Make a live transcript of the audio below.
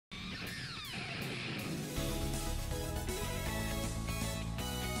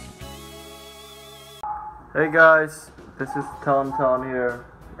Hey guys, this is TonTon here,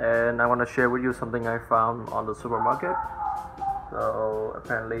 and I want to share with you something I found on the supermarket. So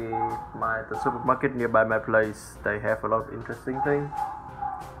apparently, the supermarket nearby my place they have a lot of interesting things,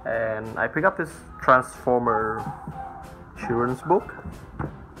 and I picked up this Transformer children's book,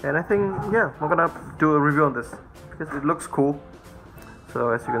 and I think I'm gonna do a review on this because it looks cool.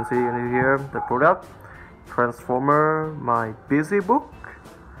 So as you can see in here, the product Transformer My Busy Book.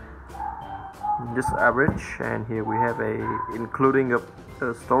 Just average, and here we have including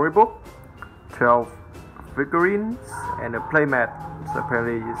a storybook, 12 figurines, and a playmat. So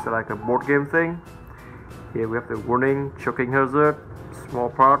apparently it's like a board game thing. Here we have the warning, choking hazard,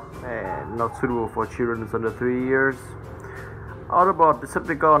 small part, and not suitable for children under 3 years. Autobot,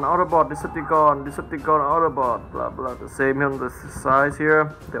 Decepticon, Autobot, Decepticon, Decepticon, Autobot, blah blah. The same on the size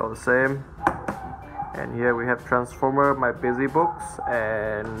here, they're all the same. And here we have Transformer, My Busy Books,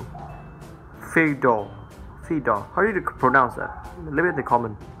 and Fidor. How do you pronounce that? Leave it in the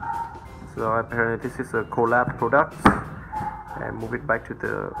comment. So apparently this is a collab product, and move it back to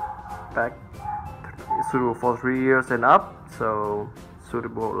the back. It's suitable for 3 years and up. So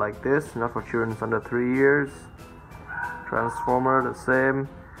suitable like this, not for children under 3 years. Transformer, the same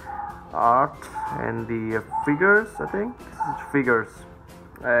art, and the figures. I think this is figures,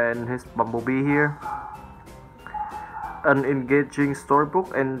 and his Bumblebee here. An engaging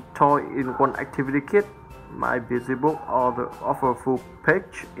storybook and toy in one activity kit. My Busy Book offer full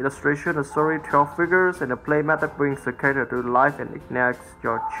page illustration, a story, 12 figures, and a playmat that brings the character to life and ignites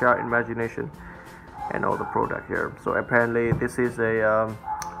your child imagination. And all the product here. So apparently this is a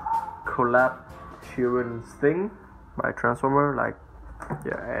collab children's thing by Transformer.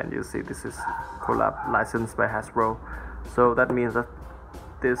 And you see this is collab licensed by Hasbro. So that means that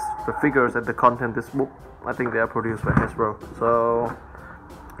the figures and the content this book, I think they are produced by Hasbro. So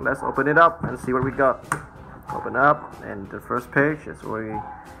let's open it up and see what we got. Open up, and the first page is where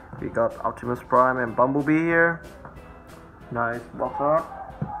we got Optimus Prime and Bumblebee here. Nice box art,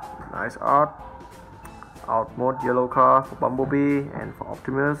 nice art. Out mode yellow car for Bumblebee, and for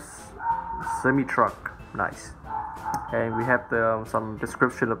Optimus semi truck. Nice. And we have some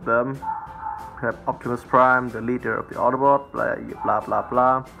description of them. We have Optimus Prime, the leader of the Autobot, blah blah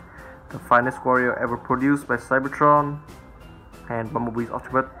blah. The finest warrior ever produced by Cybertron, and Bumblebee's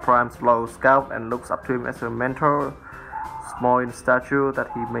Optimus Prime's loyal scout and looks up to him as a mentor. Small in stature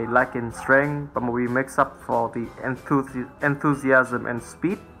that he may lack in strength, Bumblebee makes up for the enthusiasm and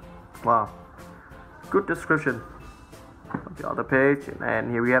speed. Wow, good description. On the other page,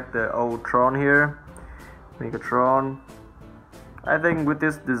 and here we have the old Tron here, Megatron. I think with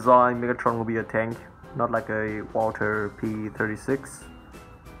this design, Megatron will be a tank, not like a Walter P-36.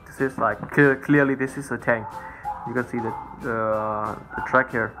 This is like clearly this is a tank. You can see the track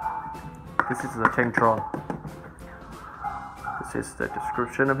here. This is the Tanktron. This is the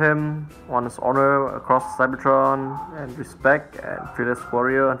description of him. Honest honor across Cybertron, and respect and fearless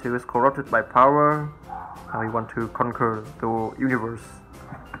warrior until he's corrupted by power. Now we want to conquer the universe.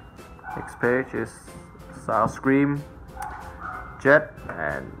 Next page is Starscream, Jet,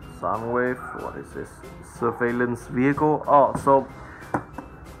 and Soundwave. What is this? Surveillance vehicle. Oh, so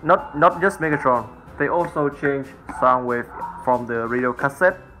not just Megatron, they also changed Soundwave from the radio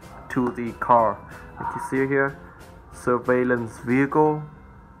cassette to the car. You can see here, surveillance vehicle.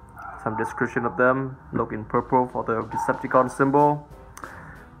 Some description of them. Look in purple for the Decepticon symbol.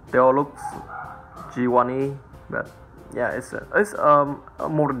 They all look G1E, but yeah, it's a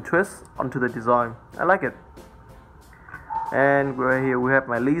modern twist onto the design. I like it. And right here we have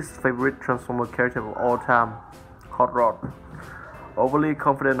my least favorite Transformer character of all time, Hot Rod. Overly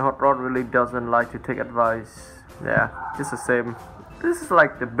confident Hot Rod really doesn't like to take advice. Yeah, just the same. This is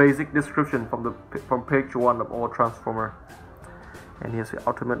like the basic description from page 1 of all Transformer. And here's the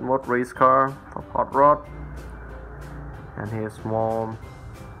ultimate mode race car of Hot Rod. And here's small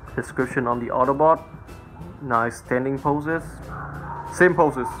description on the Autobot. Nice standing poses. Same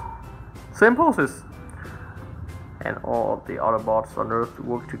poses. And all of the Autobots on Earth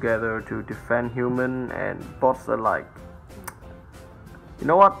work together to defend human and bots alike. You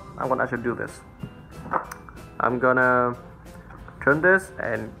know what? I'm gonna actually do this. I'm gonna turn this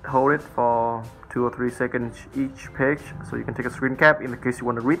and hold it for 2 or 3 seconds each page, so you can take a screen cap in case you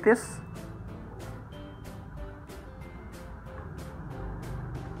want to read this.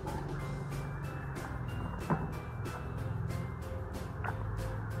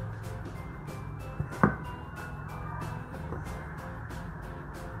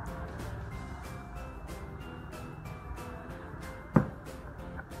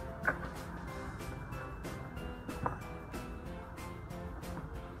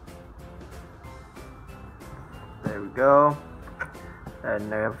 go.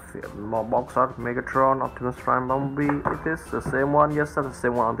 And I have more box art, Megatron, Optimus Prime, Bumblebee. It is the same one, yes, that's the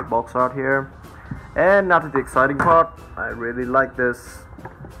same one on the box art here. And now to the exciting part. I really like this.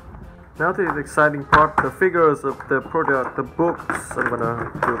 Now to the exciting part, the figures of the product, the books. I'm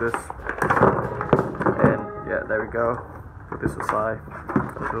gonna do this. And yeah, there we go. Put this aside.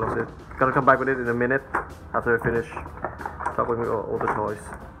 Close it. Gonna come back with it in a minute after I finish talking with all the toys.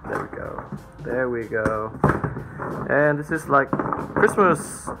 There we go. There we go. And this is like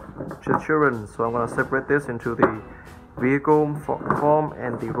Christmas to children, so I'm gonna separate this into the vehicle form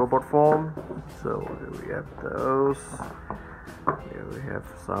and the robot form. So here we have those. Here we have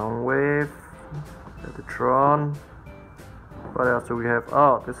Soundwave, the Tron. What else do we have?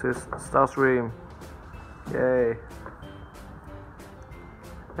 Oh, this is Starscream. Yay!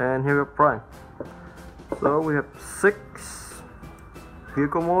 And here we have Prime. So we have 6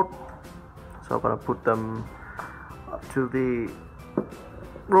 vehicle mode. So I'm gonna put them up to the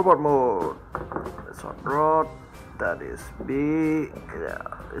robot mode. That's hot rod. That is B. Yeah,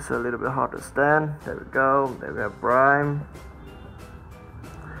 it's a little bit hard to stand. There we go. There we have Prime.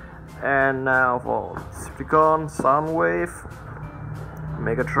 And now for Decepticon, Soundwave,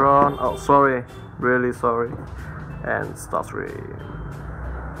 Megatron. Oh, sorry, really sorry. And Starscream.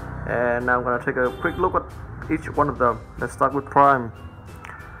 And now I'm gonna take a quick look at each one of them. Let's start with Prime.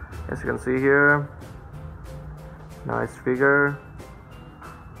 As you can see here, nice figure.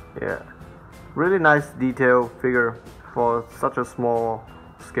 Yeah, really nice detail figure for such a small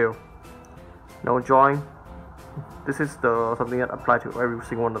scale. No joint. This is the something that applies to every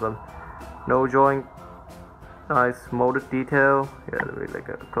single one of them. No joint. Nice molded detail. Yeah, let me take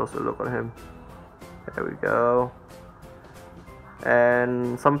a closer look on him. There we go.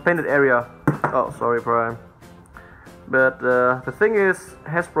 And some painted area. Oh, sorry, Prime. But the thing is,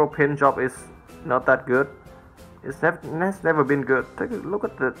 Hasbro paint job is not that good. It has never been good. Take a look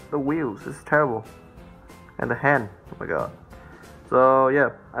at the wheels. It's terrible. And the hand. Oh my god. So yeah,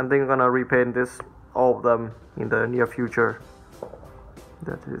 I think I'm gonna repaint this, all of them, in the near future.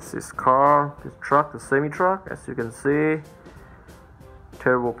 That is this car, this truck, the semi-truck, as you can see.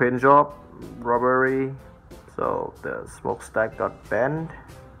 Terrible paint job, rubbery. So the smokestack got bent.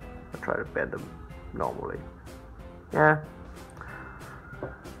 I'll try to bend them normally. Yeah.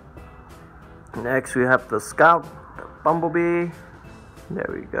 Next we have the Scout, the Bumblebee. There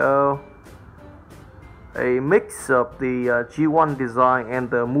we go. A mix of the G1 design and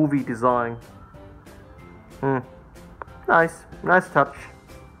the movie design. Nice touch.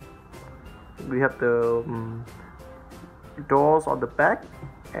 We have the doors on the back,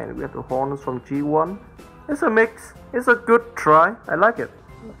 and we have the horns from G1. It's a mix. It's a good try. I like it.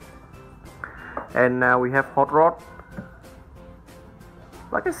 And now we have Hot Rod.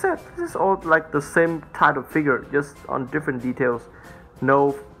 Like I said, this is all like the same type of figure, just on different details.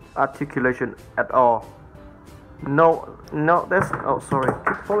 No articulation at all. No, that's, oh sorry,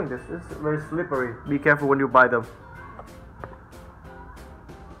 keep pulling this. It's very slippery. Be careful when you buy them.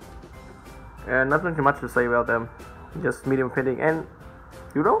 And nothing too much to say about them. Just medium painting. And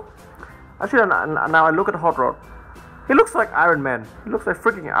you know, actually now I look at Hot Rod. He looks like Iron Man. He looks like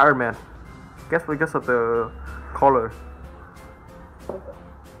freaking Iron Man. Guess because of the color.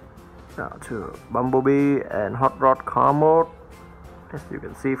 Now to Bumblebee and Hot Rod car mode. As you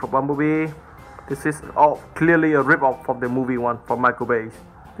can see for Bumblebee, this is all clearly a rip-off from the movie one from Michael Bay.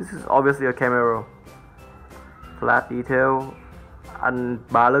 This is obviously a cameo. Flat detail,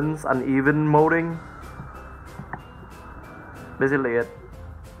 unbalanced, uneven molding. Basically it.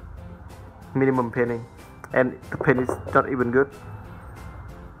 Minimum painting, and the paint is not even good.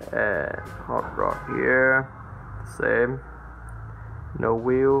 Hot Rod here, same. No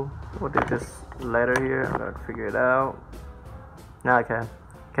wheel. What is this letter here? I'm gonna figure it out. Now I can.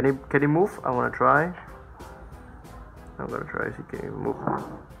 Can he move? I wanna try. I'm gonna try if he can move.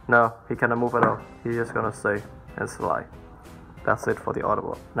 No, he cannot move at all. He's just gonna stay and slide. That's it for the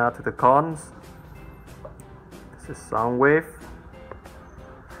Autobot. Now to the cons. This is Soundwave.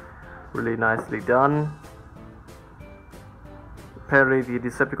 Really nicely done. Apparently the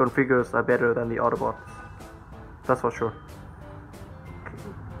Decepticon figures are better than the Autobots. That's for sure.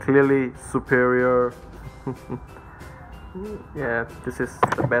 Clearly superior. Yeah, this is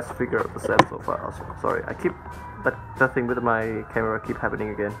the best figure of the set so far. Also, sorry, I keep that thing with my camera keep happening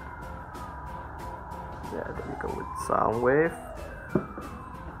again. Yeah, then we go with Soundwave.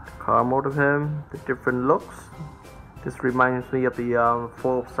 The car mode of him, the different looks. This reminds me of the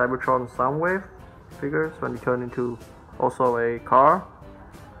full Cybertron Soundwave figures when he turned into also a car.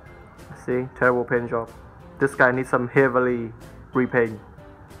 See, terrible paint job. This guy needs some heavily repaint.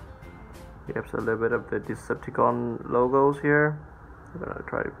 Here's a little bit of the Decepticon logos here. I'm gonna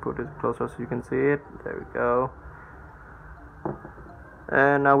try to put it closer so you can see it. There we go.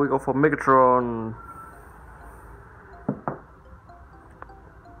 And now we go for Megatron.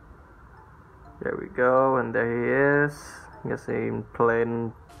 There we go, and there he is. You see in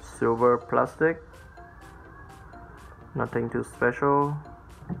plain silver plastic. Nothing too special.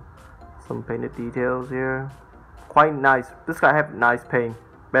 Some painted details here. Quite nice. This guy have nice paint.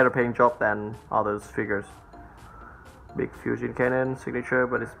 Better paint job than others figures. Big fusion cannon signature,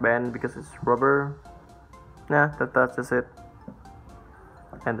 but it's banned because it's rubber. Yeah, that's just it.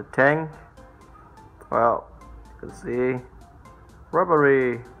 And the tank. Well, you can see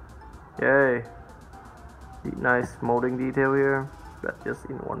rubbery. Yay. Nice molding detail here, but just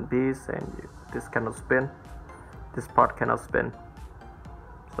in one piece, and this cannot spin. This part cannot spin.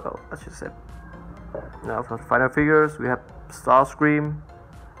 So that's just it. Now for final figures, we have Starscream.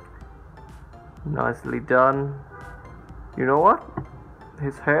 Nicely done. You know what?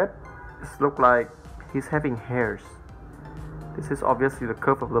 His head looks like he's having hairs. This is obviously the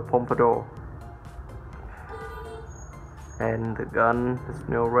curve of the pompadour. And the gun, the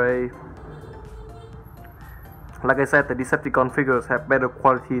Snow Ray. Like I said, the Decepticon figures have better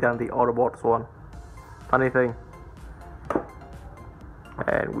quality than the Autobots one. Funny thing.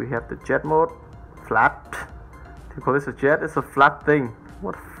 And we have the jet mode. Flat. Do you call this a jet? It's a flat thing.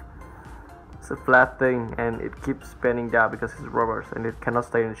 What? It's a flat thing, and it keeps spinning down because it's rubbers and it cannot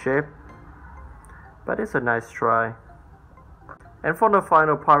stay in shape. But it's a nice try. And for the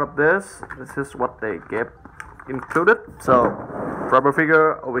final part of this is what they get included. So, rubber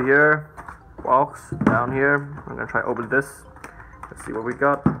figure over here, box down here. I'm gonna try open this. Let's see what we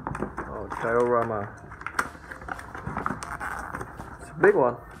got. Oh, diorama. It's a big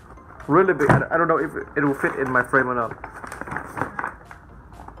one, really big. I don't know if it will fit in my frame or not.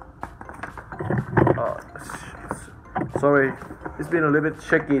 Oh, sorry, it's been a little bit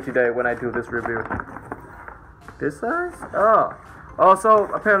shaky today when I do this review. This size? Oh, so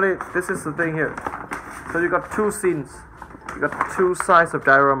apparently this is the thing here. So you got two scenes. You got two sides of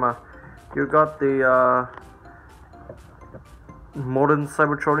diorama. You got the modern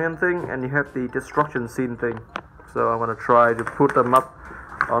Cybertronian thing, and you have the destruction scene thing. So I'm gonna try to put them up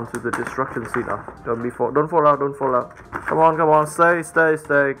onto the destruction scene. Oh, don't fall out, don't fall out. Come on,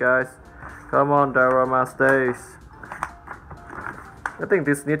 stay, guys. Come on, diorama, stays. I think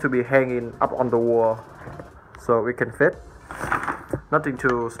this needs to be hanging up on the wall so it can fit. Nothing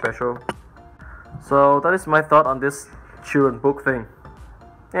too special. So that is my thought on this children book thing.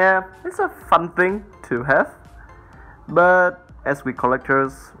 Yeah, it's a fun thing to have, but as we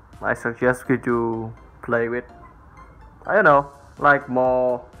collectors, I suggest you to play with, I don't know, like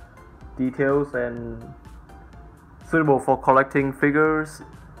more details and suitable for collecting figures.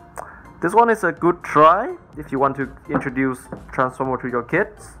 This one is a good try if you want to introduce Transformer to your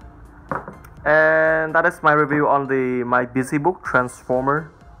kids. And that is my review on my busy book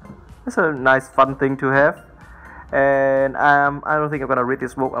Transformer. It's a nice fun thing to have. And I don't think I'm gonna read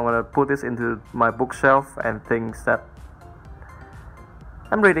this book. I'm gonna put this into my bookshelf and things that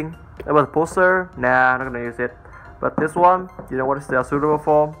I'm reading. About the poster, nah, I'm not gonna use it. But this one, you know what is they suitable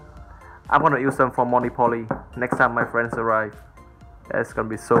for? I'm gonna use them for Monopoly next time my friends arrive. It's gonna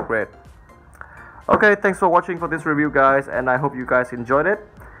be so great. Okay, thanks for watching for this review, guys, and I hope you guys enjoyed it.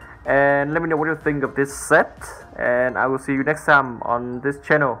 And let me know what you think of this set, and I will see you next time on this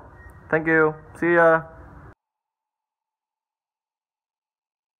channel. Thank you. See ya.